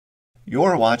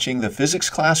You're watching the Physics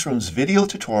Classroom's video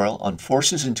tutorial on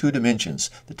forces in two dimensions.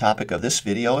 The topic of this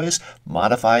video is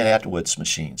modified Atwood's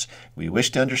machines. We wish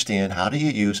to understand how do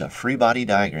you use a free body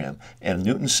diagram and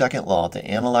Newton's second law to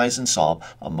analyze and solve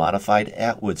a modified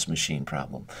Atwood's machine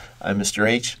problem. I'm Mr.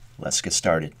 H. Let's get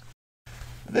started.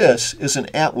 This is an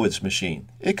Atwood's machine.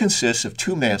 It consists of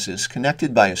two masses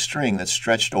connected by a string that's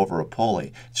stretched over a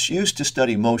pulley. It's used to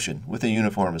study motion with a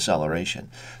uniform acceleration.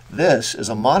 This is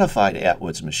a modified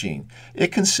Atwood's machine.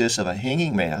 It consists of a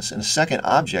hanging mass and a second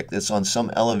object that's on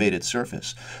some elevated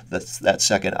surface. That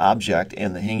second object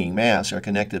and the hanging mass are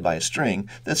connected by a string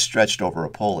that's stretched over a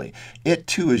pulley. It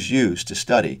too is used to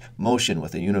study motion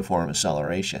with a uniform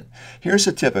acceleration. Here's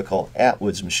a typical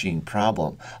Atwood's machine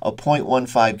problem. A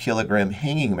 0.15 kilogram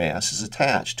hanging mass is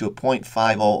attached to a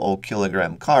 0.500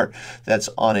 kilogram cart that's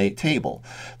on a table.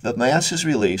 The mass is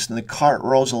released and the cart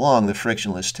rolls along the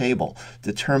frictionless table.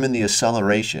 Determine the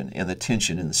acceleration and the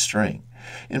tension in the string.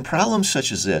 In problems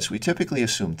such as this, we typically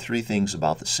assume three things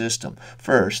about the system.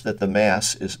 First, that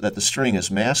the string is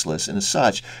massless and as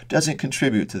such doesn't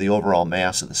contribute to the overall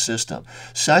mass of the system.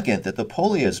 Second, that the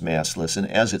pulley is massless and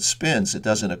as it spins it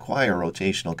doesn't acquire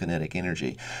rotational kinetic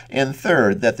energy. And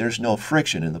third, that there's no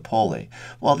friction in the pulley.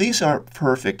 While these aren't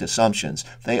perfect assumptions,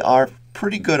 they are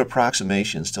pretty good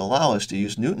approximations to allow us to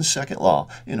use Newton's second law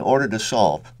in order to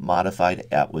solve modified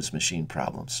Atwood's machine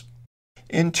problems.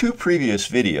 In two previous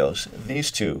videos,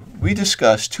 we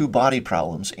discussed two body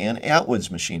problems and Atwood's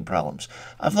machine problems.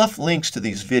 I've left links to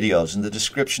these videos in the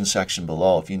description section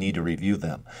below if you need to review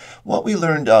them. What we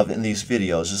learned in these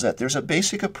videos is that there's a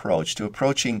basic approach to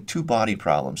approaching two body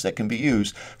problems that can be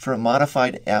used for a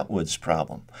modified Atwood's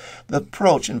problem. The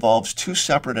approach involves two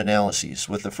separate analyses,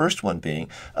 with the first one being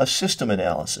a system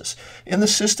analysis. In the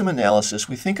system analysis,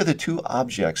 we think of the two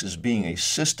objects as being a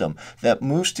system that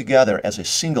moves together as a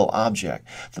single object.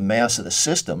 The mass of the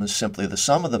system is simply the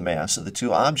sum of the mass of the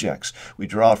two objects. We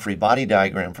draw a free body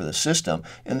diagram for the system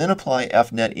and then apply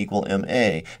F net equal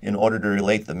ma in order to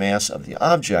relate the mass of the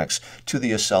objects to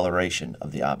the acceleration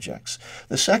of the objects.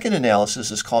 The second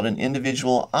analysis is called an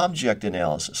individual object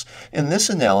analysis. In this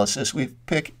analysis, we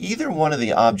pick either one of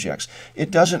the objects.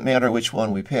 It doesn't matter which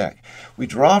one we pick. We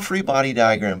draw a free body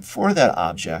diagram for that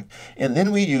object and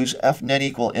then we use F net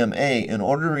equal ma in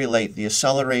order to relate the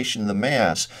acceleration of the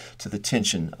mass to the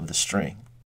tension of the string.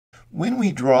 When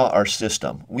we draw our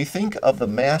system, we think of the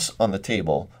mass on the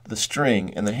table, the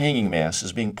string, and the hanging mass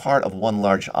as being part of one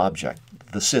large object,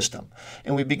 the system.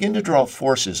 And we begin to draw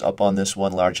forces upon this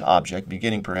one large object,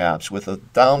 beginning perhaps with a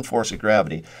down force of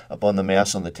gravity upon the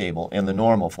mass on the table and the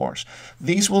normal force.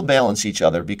 These will balance each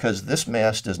other because this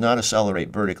mass does not accelerate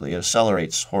vertically, it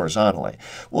accelerates horizontally.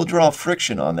 We'll draw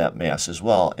friction on that mass as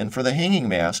well, and for the hanging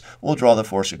mass, we'll draw the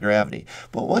force of gravity.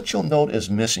 But what you'll note is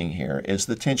missing here is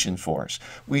the tension force.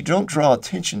 We don't draw a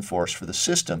tension force for the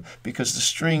system because the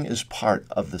string is part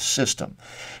of the system.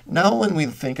 Now when we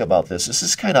think about this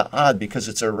is kind of odd because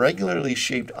it's a regularly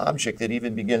shaped object that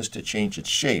even begins to change its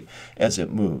shape as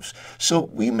it moves. So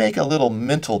we make a little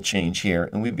mental change here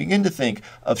and we begin to think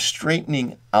of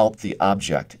straightening out the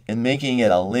object and making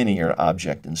it a linear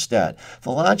object instead.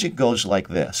 The logic goes like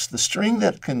this. The string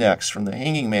that connects from the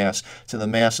hanging mass to the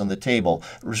mass on the table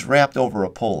is wrapped over a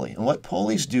pulley. And what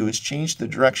pulleys do is change the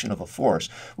direction of a force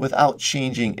without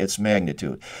changing its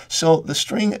magnitude. So the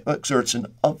string exerts an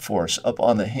up force up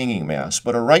on the hanging mass,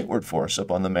 but a rightward force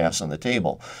up on the mass on the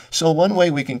table. So one way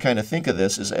we can kind of think of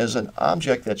this is as an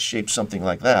object that's shaped something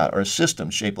like that, or a system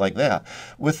shaped like that,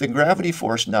 with the gravity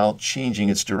force now changing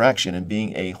its direction and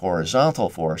being a horizontal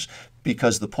force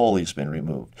because the pulley's been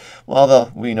removed.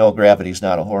 While we know gravity is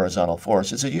not a horizontal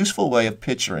force, it's a useful way of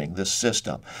picturing this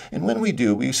system. And when we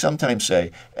do, we sometimes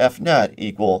say F net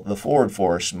equal the forward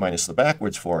force minus the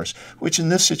backwards force, which in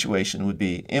this situation would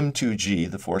be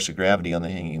m2g, the force of gravity on the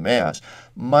hanging mass,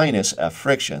 minus F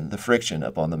friction, the friction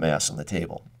upon the mass on the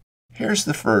table. Here's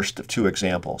the first of two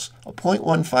examples. A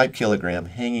 0.15 kilogram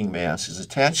hanging mass is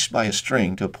attached by a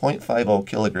string to a 0.50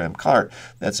 kilogram cart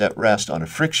that's at rest on a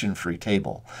friction-free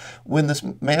table. When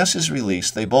the mass is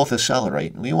released, they both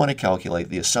accelerate, and we want to calculate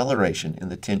the acceleration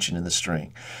and the tension in the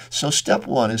string. So step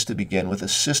one is to begin with a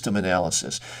system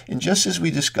analysis. And just as we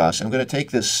discussed, I'm going to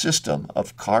take this system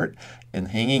of cart and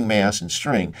hanging mass and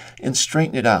string and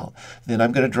straighten it out. Then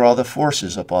I'm going to draw the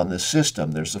forces upon this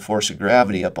system. There's the force of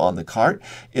gravity upon the cart.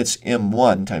 It's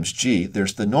m1 times g,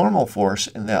 there's the normal force,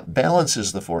 and that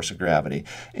balances the force of gravity.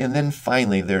 And then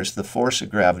finally, there's the force of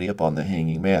gravity upon the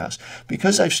hanging mass.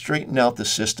 Because I've straightened out the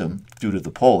system due to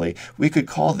the pulley, we could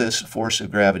call this force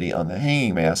of gravity on the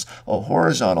hanging mass a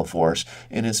horizontal force,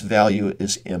 and its value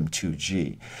is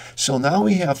m2g. So now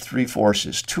we have three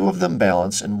forces. Two of them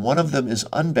balance, and one of them is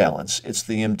unbalanced. It's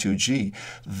the m2g.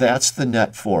 That's the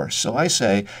net force. So I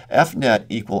say F net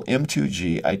equal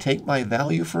m2g. I take my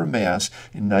value for mass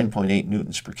in 9.8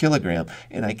 newtons per kilogram,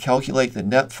 and I calculate the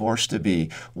net force to be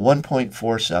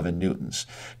 1.47 newtons.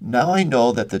 Now I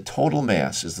know that the total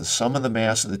mass is the sum of the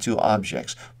mass of the two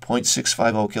objects,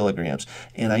 0.650 kilograms,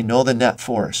 and I know the net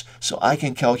force, so I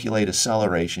can calculate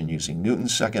acceleration using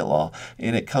Newton's second law,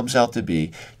 and it comes out to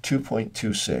be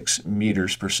 2.26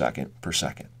 meters per second per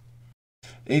second.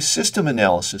 A system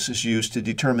analysis is used to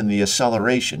determine the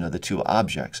acceleration of the two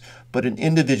objects, but an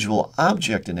individual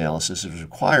object analysis is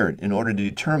required in order to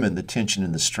determine the tension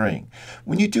in the string.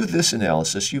 When you do this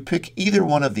analysis, you pick either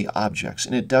one of the objects,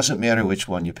 and it doesn't matter which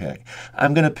one you pick.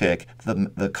 I'm going to pick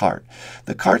the cart.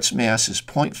 The cart's mass is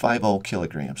 0.50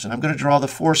 kilograms, and I'm going to draw the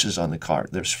forces on the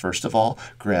cart. There's, first of all,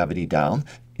 gravity down,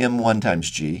 m1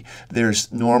 times g.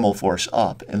 There's normal force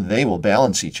up, and they will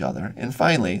balance each other. And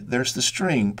finally, there's the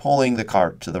string pulling the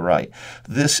cart to the right.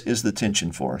 This is the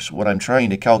tension force, what I'm trying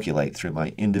to calculate through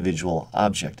my individual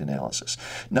object analysis.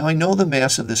 Now I know the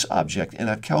mass of this object,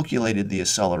 and I've calculated the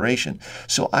acceleration,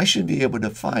 so I should be able to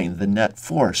find the net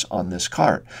force on this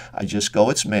cart. I just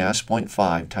go its mass,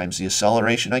 0.5, times the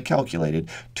acceleration I calculated,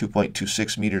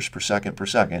 2.26 meters per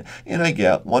second, and I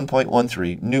get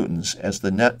 1.13 newtons as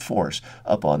the net force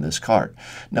upon this cart.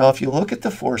 Now if you look at the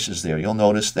forces there, you'll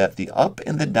notice that the up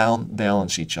and the down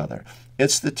balance each other.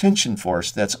 It's the tension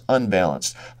force that's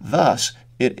unbalanced. Thus,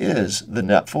 it is the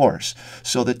net force.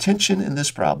 So the tension in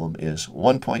this problem is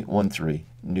 1.13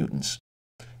 newtons.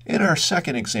 In our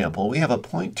second example, we have a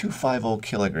 0.250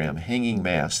 kilogram hanging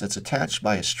mass that's attached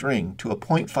by a string to a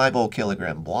 0.50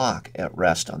 kilogram block at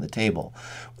rest on the table.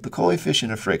 The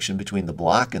coefficient of friction between the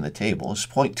block and the table is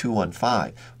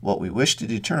 0.215. What we wish to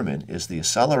determine is the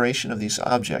acceleration of these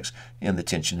objects and the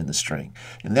tension in the string.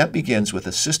 And that begins with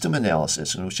a system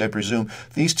analysis in which I presume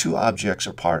these two objects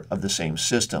are part of the same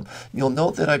system. You'll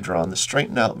note that I've drawn the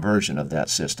straightened out version of that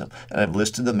system, and I've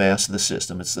listed the mass of the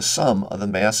system. It's the sum of the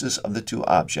masses of the two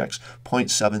objects,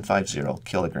 0.750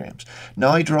 kilograms. Now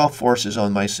I draw forces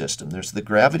on my system. There's the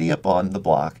gravity upon the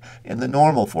block and the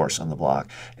normal force on the block,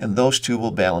 and those two will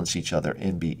balance each other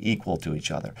and be equal to each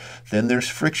other. Then there's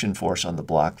friction force on the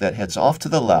block that heads off to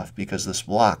the left because this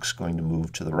block's going to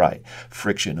move to the right.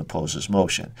 Friction opposes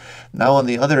motion. Now on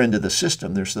the other end of the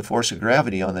system, there's the force of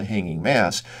gravity on the hanging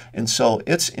mass, and so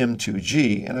it's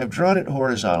m2g, and I've drawn it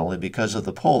horizontally because of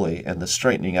the pulley and the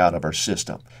straightening out of our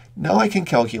system. Now I can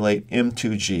calculate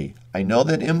m2g. I know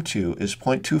that m2 is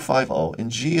 0.250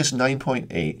 and g is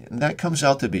 9.8, and that comes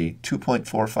out to be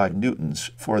 2.45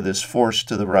 newtons for this force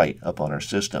to the right upon our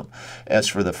system. As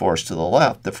for the force to the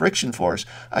left, the friction force,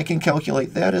 I can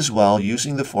calculate that as well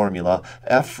using the formula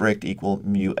F frict equal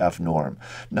mu F norm.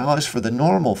 Now as for the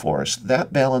normal force,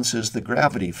 that balances the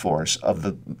gravity force of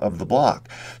the block.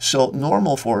 So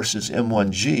normal force is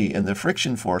m1g, and the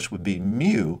friction force would be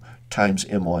mu times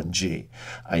m1g.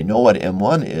 I know what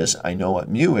m1 is, I know what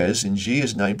mu is, and g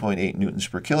is 9.8 newtons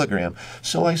per kilogram,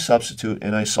 so I substitute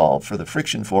and I solve for the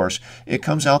friction force. It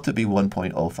comes out to be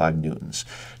 1.05 newtons.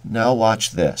 Now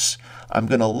watch this. I'm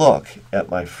going to look at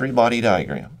my free body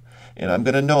diagram, and I'm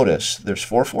going to notice there's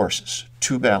four forces,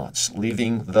 two balance,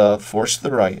 leaving the force to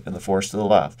the right and the force to the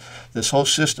left. This whole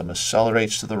system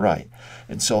accelerates to the right.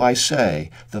 And so I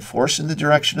say the force in the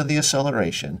direction of the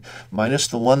acceleration minus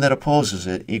the one that opposes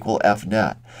it equal F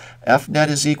net. F net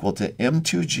is equal to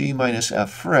m2g minus F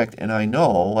frict, and I know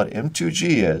what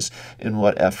m2g is and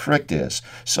what F frict is.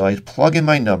 So I plug in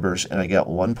my numbers and I get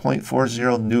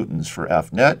 1.40 newtons for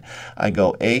F net. I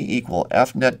go A equal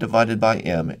F net divided by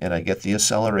m, and I get the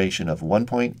acceleration of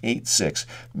 1.86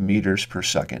 meters per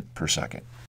second.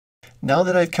 Now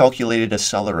that I've calculated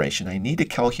acceleration, I need to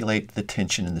calculate the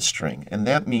tension in the string, and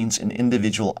that means an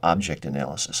individual object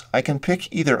analysis. I can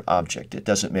pick either object, it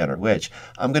doesn't matter which.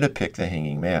 I'm going to pick the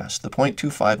hanging mass. The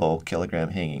 0.250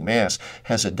 kilogram hanging mass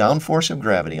has a down force of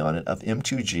gravity on it of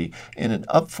m2g and an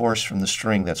up force from the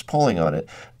string that's pulling on it,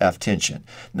 F tension.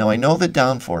 Now I know the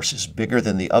down force is bigger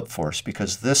than the up force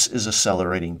because this is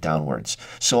accelerating downwards.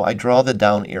 So I draw the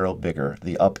down arrow bigger,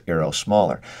 the up arrow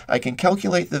smaller. I can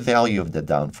calculate the value of the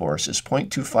down force is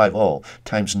 0.250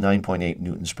 times 9.8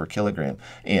 newtons per kilogram.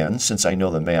 And since I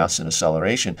know the mass and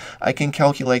acceleration, I can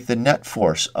calculate the net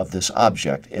force of this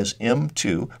object as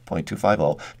m2,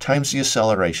 0.250, times the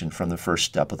acceleration from the first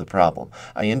step of the problem.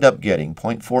 I end up getting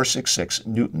 0.466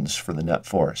 newtons for the net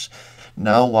force.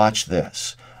 Now watch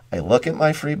this. I look at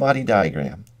my free body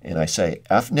diagram and I say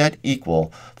F net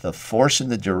equal the force in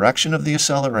the direction of the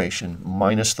acceleration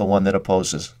minus the one that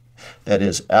opposes. That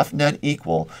is F net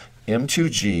equal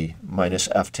m2g minus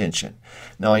F tension.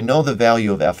 Now I know the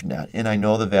value of F net and I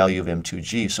know the value of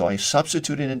m2g, so I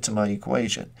substitute it into my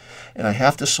equation. And I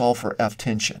have to solve for F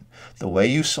tension. The way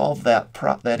you solve that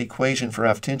equation for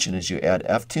F tension is you add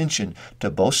F tension to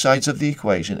both sides of the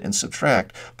equation and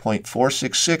subtract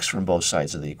 0.466 from both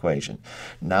sides of the equation.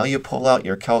 Now you pull out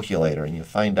your calculator and you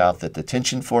find out that the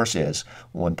tension force is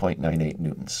 1.98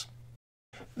 newtons.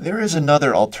 There is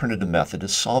another alternative method of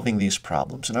solving these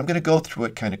problems, and I'm going to go through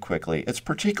it kind of quickly. It's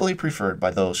particularly preferred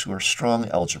by those who are strong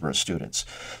algebra students.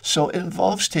 So it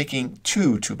involves taking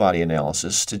two-body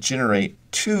analysis to generate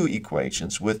two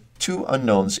equations with two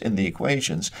unknowns in the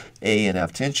equations, A and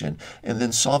F tension, and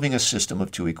then solving a system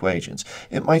of two equations.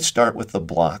 It might start with the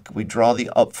block. We draw the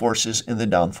up forces and the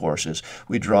down forces.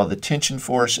 We draw the tension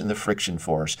force and the friction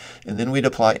force, and then we'd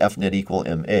apply F net equal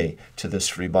MA to this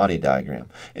free body diagram.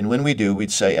 And when we do,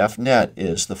 we'd say F net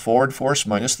is the forward force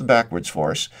minus the backwards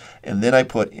force, and then I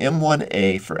put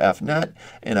M1A for F net,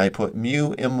 and I put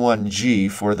mu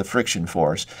M1G for the friction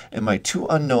force, and my two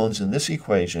unknowns in this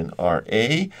equation are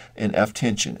A and F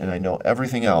tension, and I know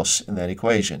everything else in that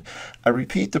equation. I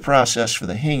repeat the process for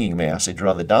the hanging mass. I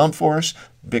draw the down force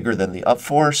bigger than the up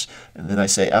force, and then I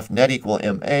say F net equal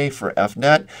MA for F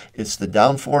net. It's the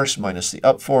down force minus the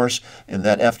up force, and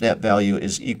that F net value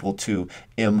is equal to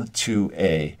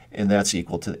M2A, and that's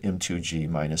equal to M2G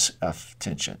minus F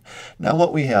tension. Now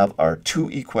what we have are two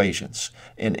equations,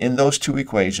 and in those two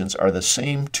equations are the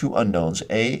same two unknowns,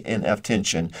 A and F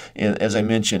tension. And as I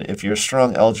mentioned, if you're a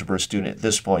strong algebra student at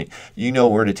this point, you know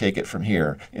where to take it from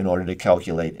here in order to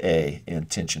calculate A and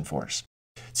tension force.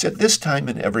 So at this time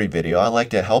in every video, I like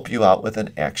to help you out with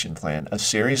an action plan, a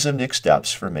series of next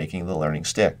steps for making the learning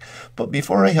stick. But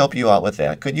before I help you out with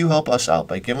that, could you help us out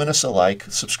by giving us a like,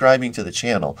 subscribing to the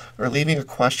channel, or leaving a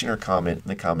question or comment in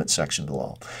the comment section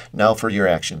below? Now for your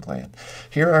action plan.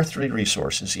 Here are 3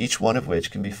 resources, each one of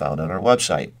which can be found on our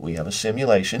website. We have a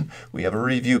simulation, we have a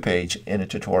review page, and a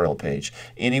tutorial page.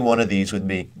 Any one of these would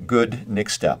be good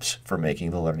next steps for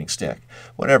making the learning stick.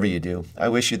 Whatever you do, I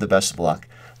wish you the best of luck.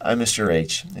 I'm Mr.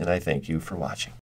 H, and I thank you for watching.